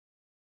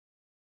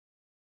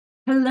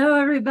Hello,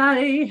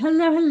 everybody.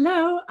 Hello,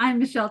 hello. I'm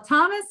Michelle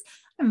Thomas.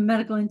 I'm a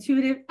medical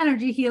intuitive,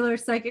 energy healer,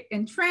 psychic,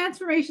 and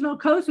transformational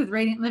coach with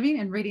Radiant Living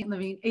and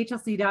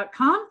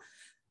radiantlivinghlc.com.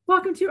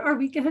 Welcome to our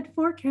week ahead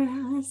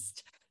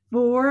forecast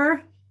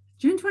for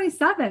June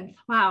 27th.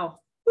 Wow.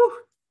 Whew.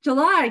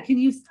 July. I can't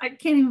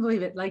even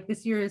believe it. Like,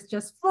 this year has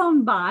just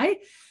flown by.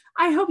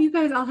 I hope you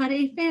guys all had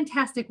a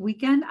fantastic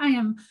weekend. I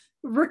am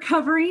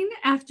recovering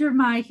after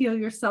my Heal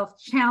Yourself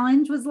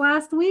Challenge was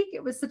last week.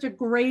 It was such a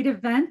great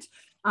event.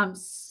 I'm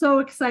so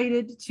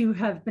excited to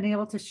have been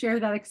able to share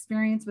that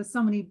experience with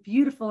so many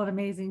beautiful and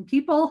amazing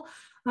people.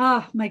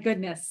 Oh, my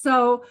goodness.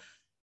 So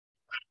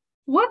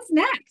what's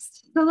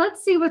next? So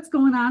let's see what's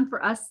going on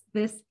for us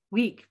this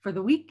week, for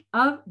the week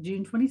of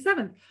June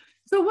 27th.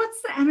 So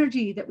what's the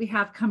energy that we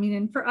have coming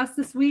in for us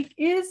this week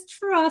is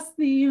trust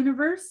the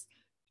universe.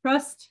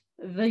 Trust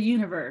the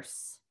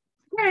universe.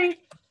 Okay.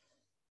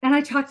 And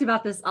I talked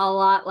about this a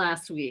lot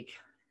last week.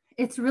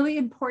 It's really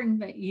important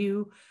that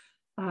you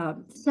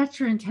set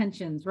your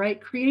intentions, right?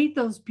 Create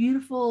those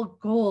beautiful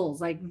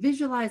goals, like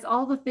visualize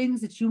all the things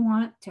that you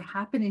want to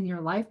happen in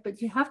your life,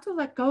 but you have to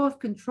let go of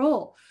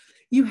control.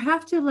 You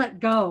have to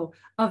let go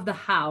of the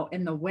how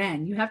and the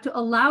when. You have to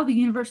allow the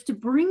universe to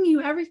bring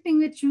you everything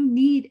that you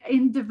need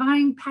in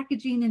divine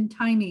packaging and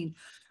timing.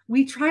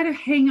 We try to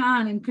hang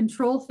on and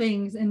control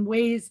things in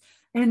ways,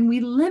 and we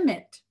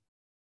limit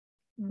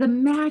the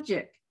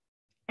magic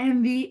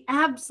and the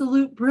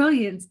absolute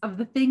brilliance of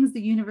the things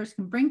the universe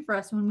can bring for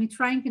us when we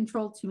try and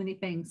control too many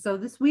things. So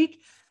this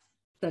week,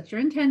 set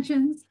your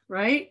intentions,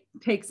 right?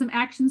 Take some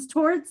actions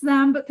towards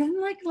them, but then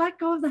let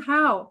go of the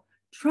how.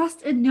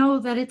 Trust and know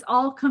that it's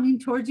all coming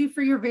towards you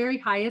for your very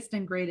highest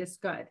and greatest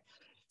good.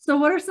 So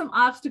what are some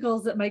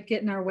obstacles that might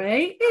get in our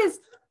way is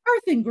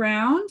earth and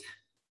ground.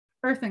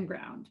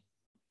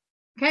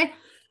 Okay.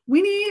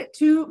 We need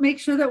to make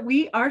sure that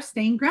we are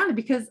staying grounded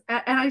because,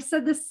 and I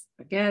said this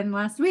again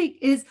last week,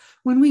 is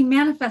when we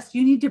manifest,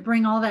 you need to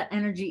bring all that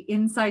energy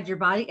inside your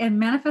body and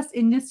manifest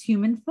in this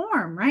human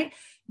form, right?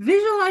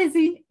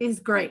 Visualizing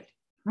is great,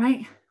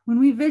 right? When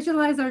we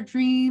visualize our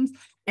dreams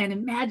and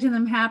imagine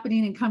them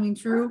happening and coming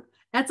true,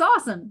 that's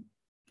awesome.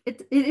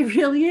 It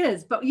really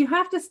is, but you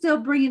have to still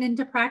bring it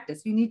into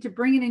practice. You need to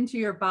bring it into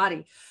your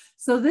body.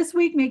 So this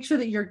week, make sure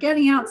that you're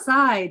getting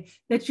outside,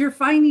 that you're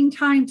finding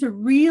time to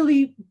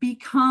really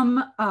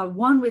become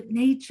one with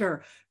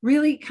nature,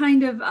 really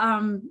kind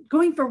of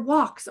going for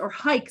walks or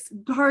hikes,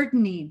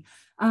 gardening,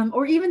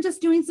 or even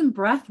just doing some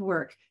breath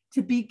work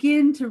to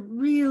begin to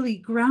really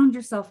ground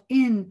yourself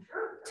in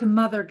to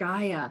Mother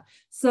Gaia.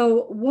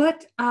 So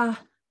what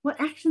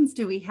actions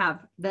do we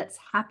have that's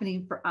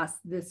happening for us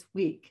this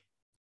week?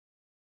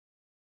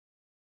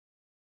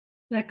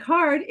 The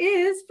card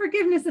is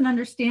forgiveness and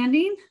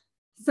understanding.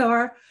 So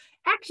our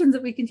actions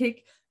that we can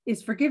take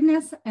is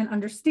forgiveness and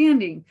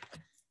understanding.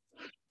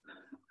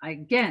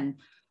 Again,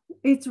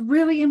 it's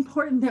really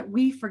important that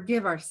we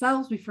forgive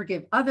ourselves, we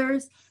forgive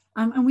others,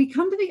 and we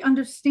come to the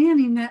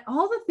understanding that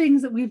all the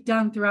things that we've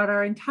done throughout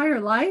our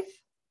entire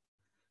life,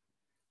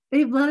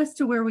 they've led us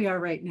to where we are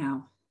right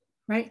now,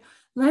 right?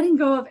 Letting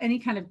go of any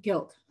kind of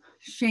guilt,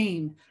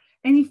 shame,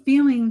 any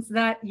feelings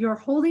that you're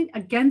holding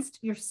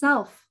against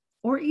yourself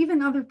or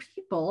even other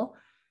people,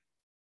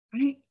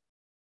 right?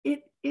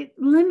 It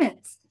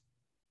limits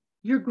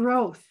your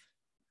growth.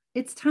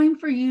 It's time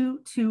for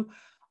you to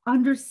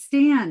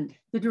understand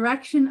the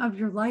direction of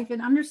your life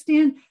and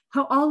understand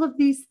how all of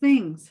these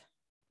things,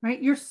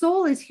 right? Your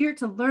soul is here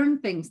to learn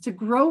things, to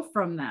grow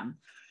from them.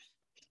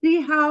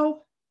 See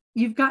how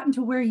you've gotten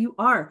to where you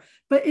are,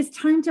 but it's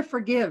time to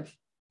forgive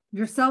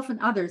yourself and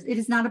others. It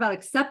is not about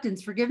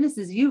acceptance. Forgiveness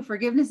is you.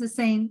 Forgiveness is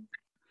saying,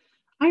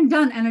 I'm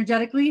done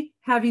energetically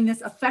having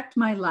this affect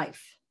my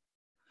life.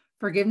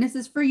 Forgiveness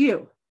is for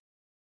you,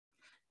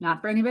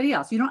 not for anybody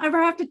else. You don't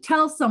ever have to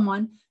tell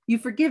someone you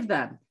forgive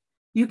them.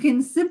 You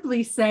can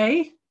simply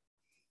say,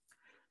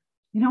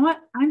 you know what?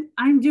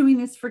 I'm doing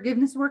this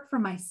forgiveness work for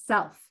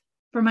myself,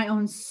 for my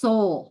own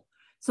soul,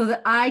 so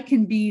that I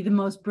can be the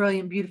most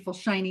brilliant, beautiful,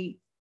 shiny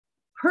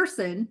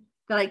person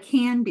that I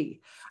can be.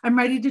 I'm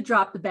ready to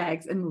drop the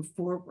bags and move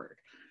forward,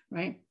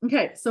 right?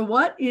 Okay, so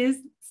what is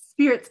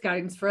Spirit's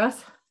guidance for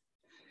us?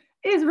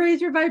 Is raise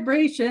your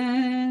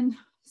vibration.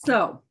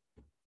 So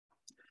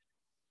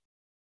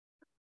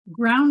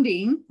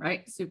grounding,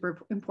 right?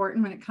 Super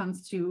important when it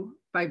comes to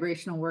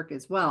vibrational work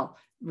as well,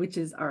 which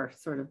is our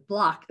sort of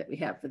block that we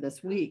have for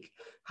this week.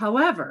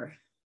 However,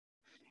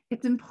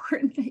 it's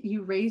important that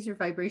you raise your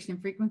vibration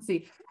and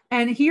frequency.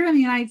 And here in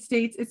the United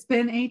States, it's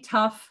been a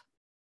tough,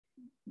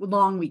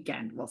 long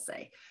weekend, we'll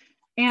say.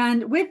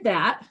 And with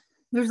that,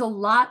 there's a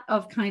lot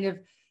of kind of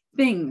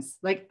things,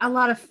 like a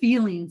lot of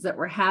feelings that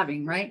we're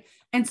having, right?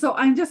 And so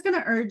I'm just going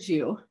to urge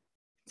you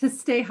to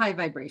stay high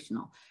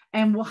vibrational.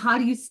 And how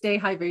do you stay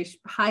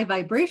high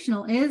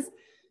vibrational is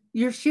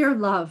you share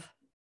love,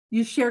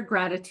 you share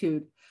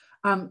gratitude.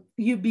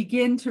 You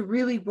begin to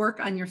really work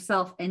on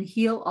yourself and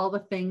heal all the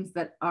things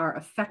that are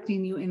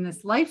affecting you in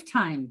this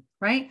lifetime,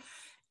 right?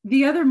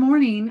 The other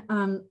morning,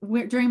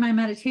 during my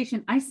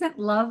meditation, I sent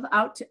love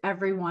out to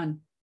everyone.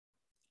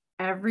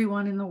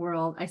 everyone in the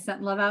world. I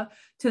sent love out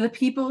to the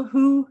people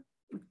who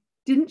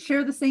didn't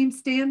share the same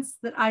stance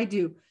that I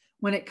do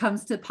when it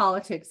comes to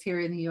politics here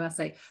in the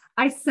USA.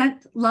 I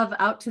sent love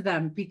out to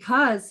them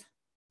because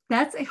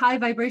that's a high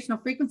vibrational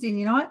frequency. And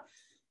you know what?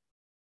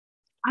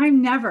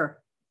 I'm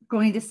never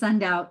going to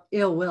send out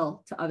ill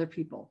will to other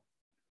people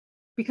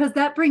because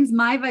that brings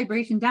my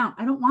vibration down.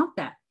 I don't want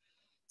that.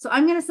 So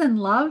I'm going to send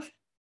love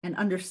and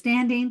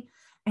understanding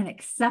and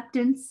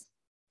acceptance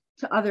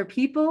to other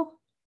people,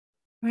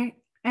 right?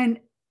 And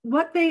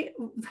what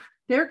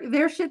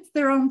their shit's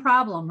their own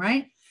problem,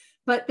 right?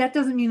 But that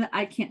doesn't mean that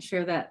I can't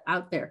share that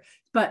out there.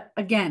 But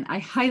again, I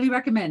highly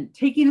recommend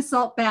taking a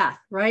salt bath,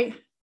 right?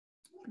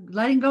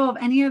 Letting go of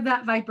any of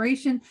that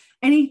vibration,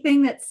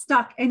 anything that's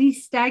stuck, any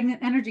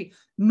stagnant energy.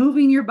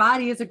 Moving your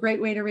body is a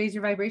great way to raise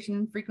your vibration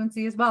and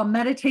frequency as well.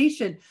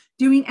 Meditation,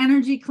 doing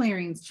energy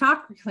clearings,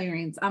 chakra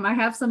clearings. I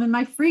have some in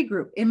my free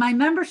group. In my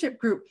membership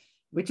group,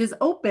 which is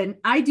open,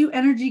 I do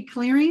energy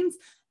clearings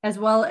as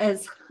well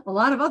as a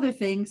lot of other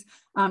things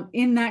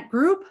in that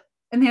group.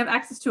 And they have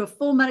access to a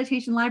full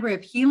meditation library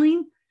of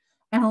healing.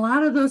 And a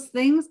lot of those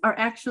things are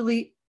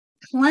actually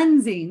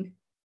cleansing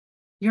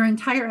your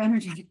entire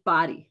energetic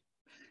body.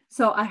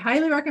 So I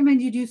highly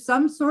recommend you do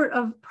some sort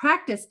of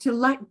practice to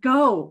let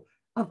go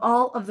of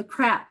all of the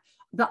crap,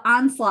 the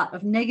onslaught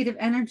of negative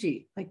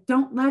energy. Like,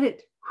 don't let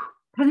it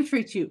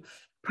penetrate you.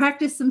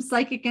 Practice some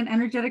psychic and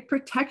energetic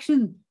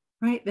protection,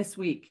 right, this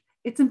week.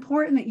 It's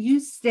important that you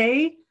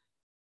stay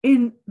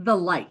in the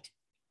light,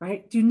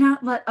 right? Do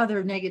not let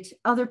other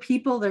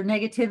people, their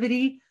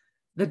negativity,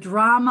 the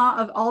drama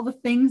of all the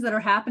things that are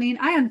happening.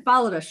 I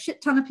unfollowed a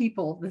shit ton of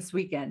people this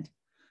weekend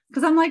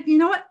because I'm like, you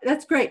know what?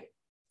 That's great.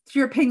 It's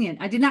your opinion.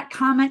 I did not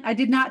comment. I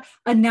did not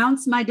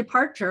announce my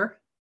departure,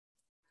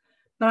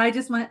 but I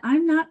just went,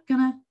 I'm not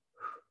gonna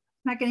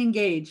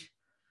engage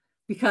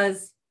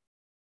because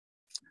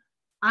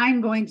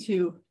I'm going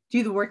to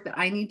do the work that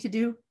I need to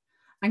do.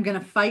 I'm going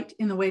to fight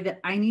in the way that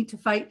I need to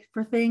fight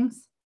for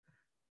things,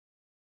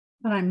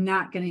 but I'm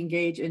not going to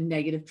engage in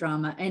negative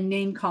drama and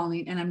name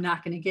calling, and I'm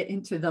not going to get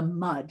into the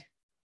mud.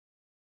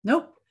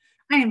 Nope.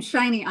 I am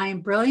shiny. I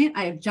am brilliant.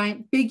 I have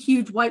giant, big,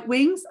 huge white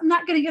wings. I'm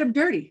not going to get them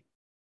dirty.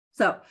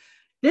 So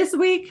this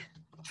week,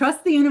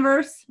 trust the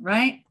universe,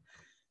 right?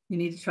 You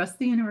need to trust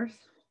the universe.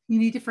 You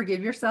need to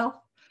forgive yourself.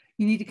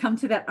 You need to come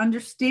to that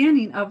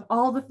understanding of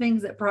all the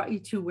things that brought you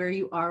to where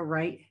you are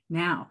right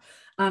now,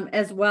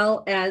 as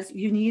well as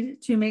you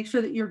need to make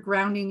sure that you're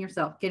grounding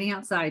yourself, getting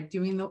outside,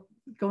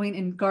 going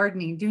and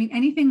gardening, doing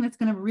anything that's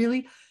going to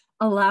really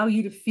allow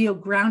you to feel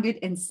grounded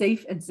and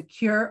safe and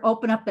secure,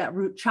 open up that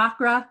root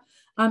chakra.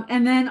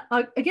 And then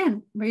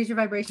again, raise your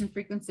vibration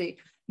frequency.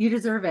 You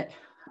deserve it.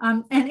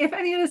 And if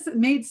any of this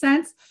made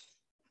sense,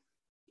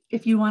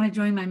 if you want to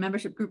join my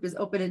membership group, is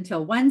open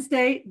until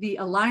Wednesday, the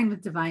Align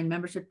with Divine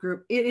membership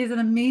group. It is an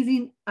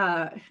amazing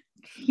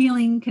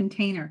healing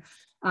container.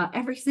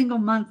 Every single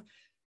month,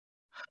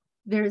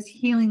 there's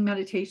healing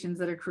meditations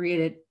that are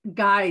created,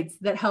 guides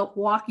that help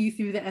walk you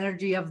through the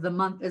energy of the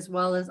month, as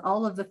well as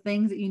all of the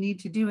things that you need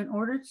to do in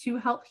order to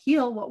help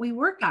heal what we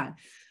work on.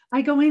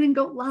 I go in and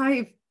go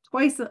live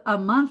twice a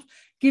month,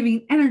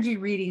 giving energy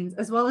readings,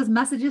 as well as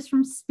messages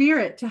from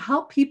spirit to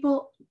help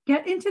people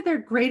get into their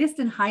greatest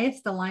and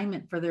highest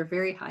alignment for their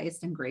very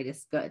highest and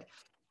greatest good.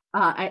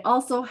 I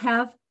also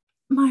have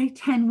my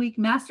 10-week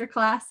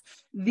masterclass.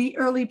 The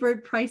early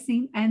bird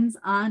pricing ends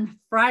on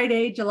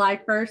Friday, July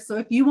 1st. So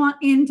if you want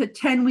into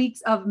 10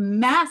 weeks of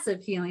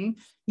massive healing,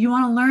 you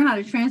want to learn how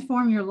to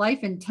transform your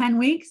life in 10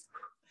 weeks,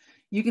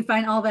 you can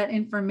find all that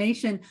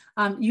information.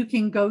 You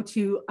can go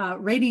to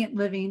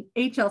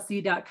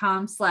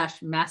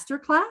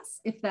radiantlivinghLC.com/masterclass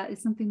if that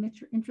is something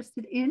that you're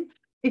interested in.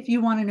 If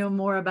you want to know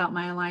more about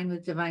my Align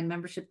with Divine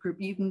membership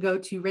group, you can go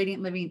to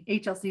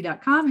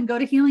radiantlivinghLC.com and go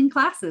to healing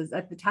classes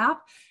at the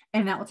top,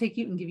 and that will take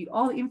you and give you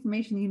all the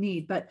information you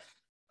need. But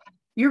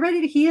you're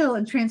ready to heal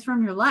and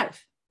transform your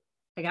life.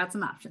 I got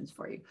some options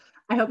for you.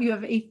 I hope you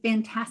have a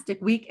fantastic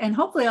week, and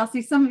hopefully I'll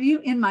see some of you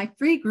in my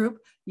free group,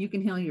 You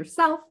Can Heal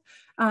Yourself,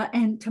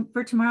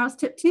 for tomorrow's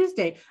Tip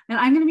Tuesday. And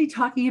I'm going to be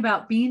talking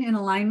about being in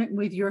alignment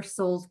with your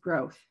soul's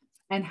growth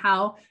and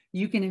how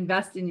you can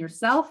invest in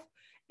yourself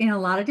in a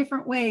lot of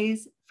different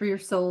ways for your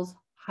soul's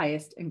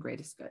highest and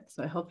greatest good.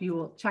 So I hope you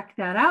will check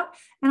that out,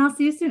 and I'll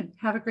see you soon.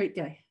 Have a great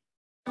day.